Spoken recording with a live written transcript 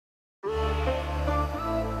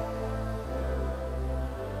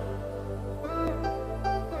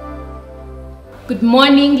Good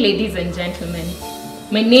morning, ladies and gentlemen.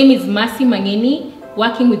 My name is Mercy Mangeni,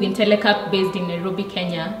 working with Sankalp based in Nairobi,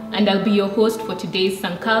 Kenya, and I'll be your host for today's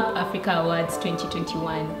Sankalp Africa Awards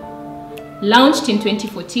 2021. Launched in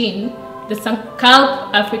 2014, the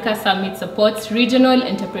Sankalp Africa Summit supports regional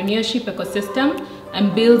entrepreneurship ecosystem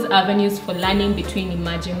and builds avenues for learning between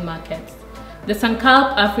emerging markets. The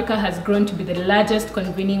Sankalp Africa has grown to be the largest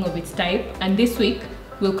convening of its type, and this week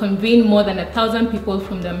will convene more than 1,000 people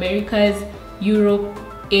from the Americas, Europe,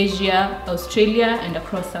 Asia, Australia, and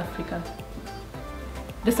across Africa.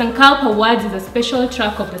 The Sankalp Awards is a special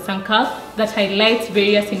track of the Sankalp that highlights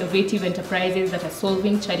various innovative enterprises that are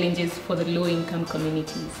solving challenges for the low-income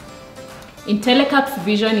communities. Sankalp's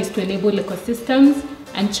vision is to enable ecosystems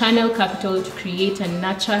and channel capital to create and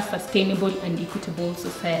nurture sustainable and equitable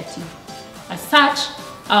society. As such,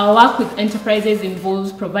 our work with enterprises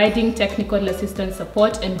involves providing technical assistance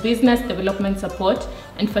support and business development support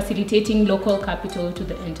and facilitating local capital to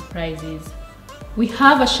the enterprises. We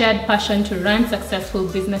have a shared passion to run successful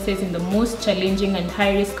businesses in the most challenging and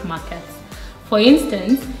high-risk markets. For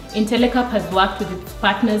instance, Sankalp has worked with its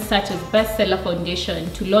partners such as Bestseller Foundation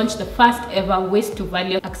to launch the first ever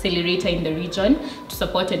waste-to-value accelerator in the region to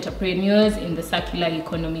support entrepreneurs in the circular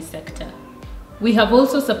economy sector. We have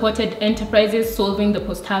also supported enterprises solving the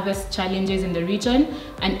post-harvest challenges in the region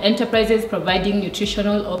and enterprises providing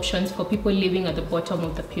nutritional options for people living at the bottom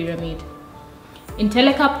of the pyramid.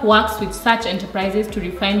 Sankalp works with such enterprises to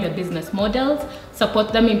refine their business models,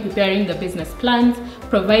 support them in preparing the business plans,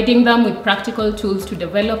 providing them with practical tools to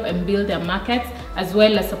develop and build their markets, as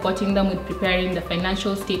well as supporting them with preparing the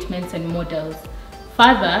financial statements and models.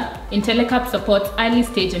 Further, Sankalp supports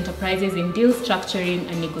early-stage enterprises in deal structuring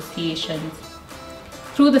and negotiations.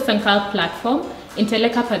 Through the Sankalp platform,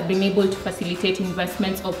 Sankalp has been able to facilitate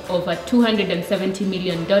investments of over $270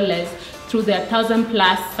 million through their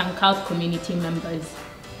 1,000-plus Sankalp community members.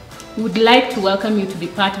 We would like to welcome you to be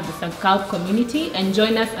part of the Sankalp community and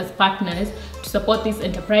join us as partners to support these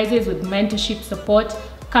enterprises with mentorship support,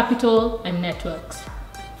 capital, and networks.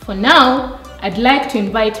 For now, I'd like to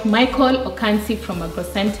invite Michael Okansi from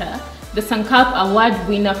AgroCenter, the Sankalp Award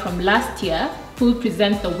winner from last year, who will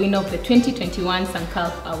present the winner of the 2021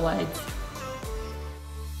 Sankalp Awards.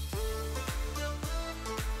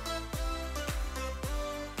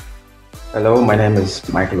 Hello, my name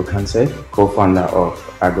is Michael Okansi, co-founder of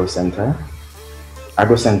AgroCenter.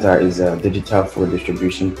 AgroCenter is a digital food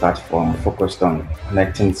distribution platform focused on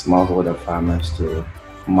connecting smallholder farmers to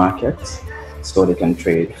markets so they can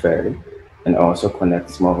trade fairly, and also connect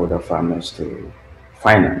smallholder farmers to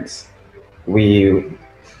finance. We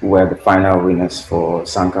were the final winners for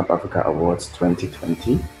Sankalp Africa Awards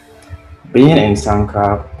 2020. Being in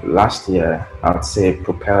Sankalp last year, I would say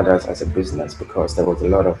propelled us as a business because there was a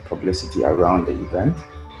lot of publicity around the event.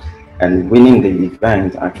 And winning the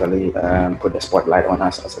event actually put the spotlight on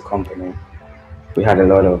us as a company. We had a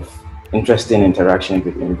lot of interesting interactions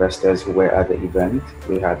with investors who were at the event.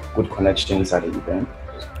 We had good connections at the event.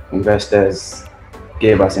 Investors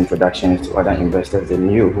gave us introductions to other investors they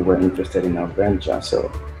knew who were interested in our venture.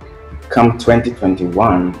 So come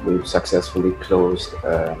 2021, we've successfully closed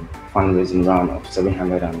a fundraising round of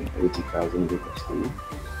 780,000 USD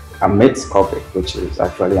amidst COVID, which is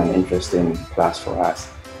actually an interesting plus for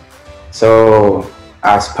us. So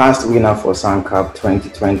as past winner for Sankalp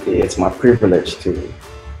 2020, it's my privilege to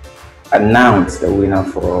announce the winner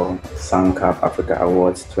for Sankalp Africa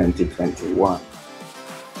Awards 2021.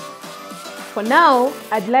 For now,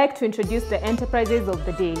 I'd like to introduce the enterprises of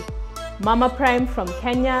the day: Mama Prime from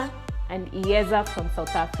Kenya and Ieza from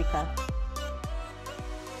South Africa.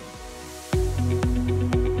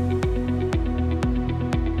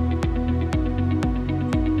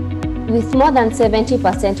 With more than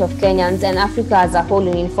 70% of Kenyans and Africa as a whole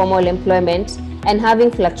in informal employment and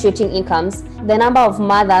having fluctuating incomes, the number of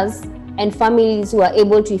mothers and families who are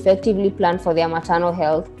able to effectively plan for their maternal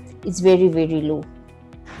health is very, very low.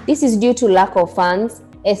 This is due to lack of funds,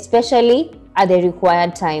 especially at the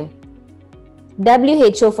required time.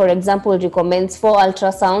 WHO, for example, recommends 4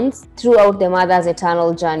 ultrasounds throughout the mother's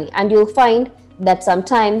eternal journey, and you'll find that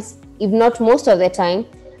sometimes, if not most of the time,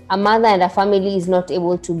 a mother and a family is not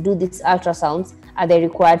able to do these ultrasounds at the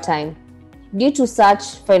required time. Due to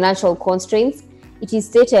such financial constraints, it is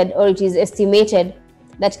stated or it is estimated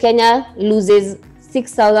that Kenya loses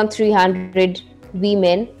 6,300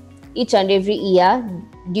 women each and every year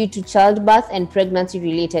due to childbirth and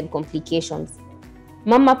pregnancy-related complications.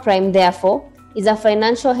 Mama Prime, therefore, is a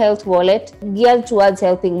financial health wallet geared towards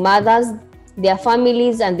helping mothers, their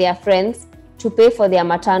families, and their friends to pay for their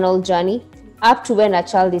maternal journey up to when a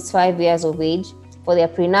child is 5 years of age for their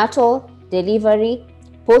prenatal, delivery,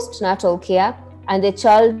 postnatal care, and the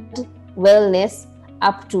child wellness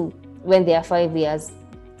up to when they are 5 years.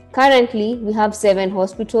 Currently, we have 7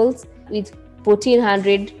 hospitals with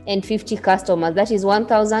 1,450 customers. That is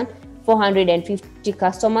 1,450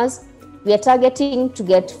 customers. We are targeting to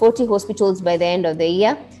get 40 hospitals by the end of the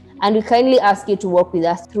year, and we kindly ask you to work with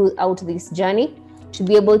us throughout this journey to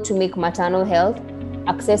be able to make maternal health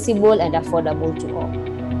accessible and affordable to all.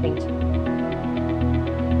 Thank you.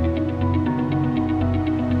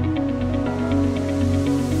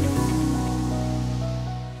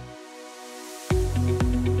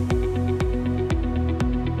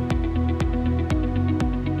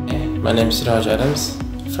 My name is Raj Adams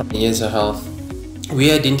from Yeza Health.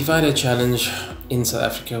 We identified a challenge in South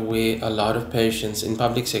Africa where a lot of patients in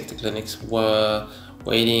public sector clinics were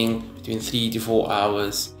waiting between 3 to 4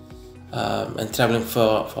 hours and traveling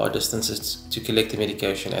far distances to collect the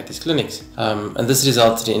medication at these clinics. And this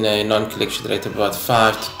resulted in a non-collection rate of about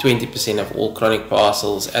 5 to 20% of all chronic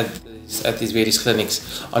parcels at these various clinics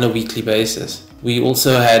on a weekly basis. We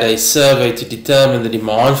also had a survey to determine the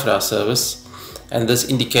demand for our service, and this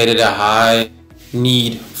indicated a high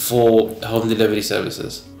need for home delivery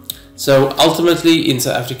services. So ultimately in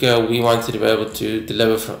South Africa, we wanted to be able to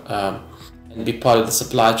deliver and be part of the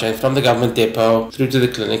supply chain from the government depot through to the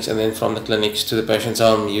clinics, and then from the clinics to the patient's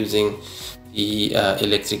home using the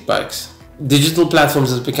electric bikes. Digital platforms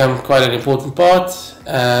has become quite an important part,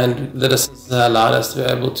 and this has allowed us to be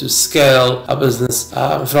able to scale our business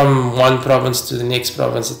from one province to the next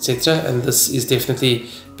province, etc. And this is definitely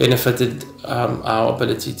benefited our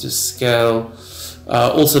ability to scale,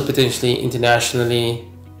 also potentially internationally,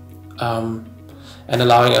 and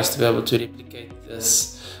allowing us to be able to replicate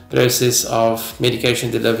this process of medication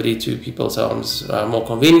delivery to people's homes more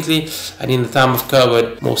conveniently, and in the time of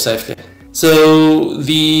COVID, more safely. So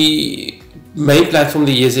the main platform,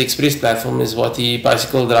 the Yeza Express platform, is what the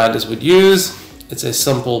bicycle riders would use. It's a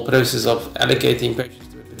simple process of allocating patients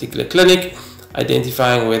to a particular clinic,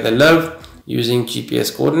 identifying where they live, using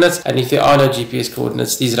GPS coordinates, and if there are no GPS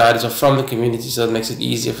coordinates, these riders are from the community, so it makes it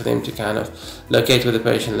easier for them to kind of locate where the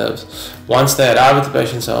patient lives. Once they arrive at the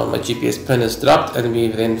patient's home, a GPS pin is dropped, and we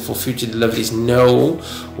then for future deliveries know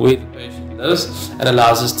where the patient lives, and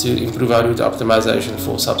allows us to improve our route optimization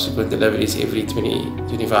for subsequent deliveries every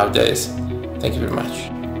 20-25 days. Thank you very much.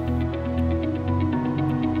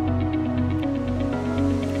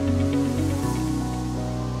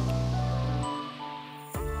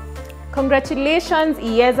 Congratulations,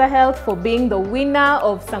 Yeza Health, for being the winner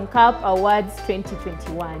of Sankalp Awards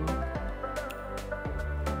 2021. The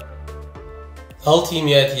whole team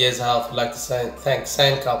here at Yeza Health would like to thank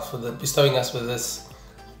Sankalp for bestowing us with this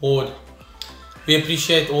award. We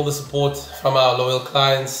appreciate all the support from our loyal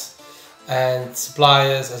clients and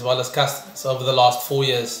suppliers as well as customers over the last 4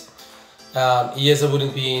 years. Yeza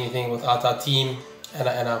wouldn't be anything without our team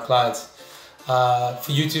and our clients.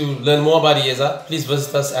 For you to learn more about Yeza, please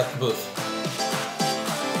visit us at the booth.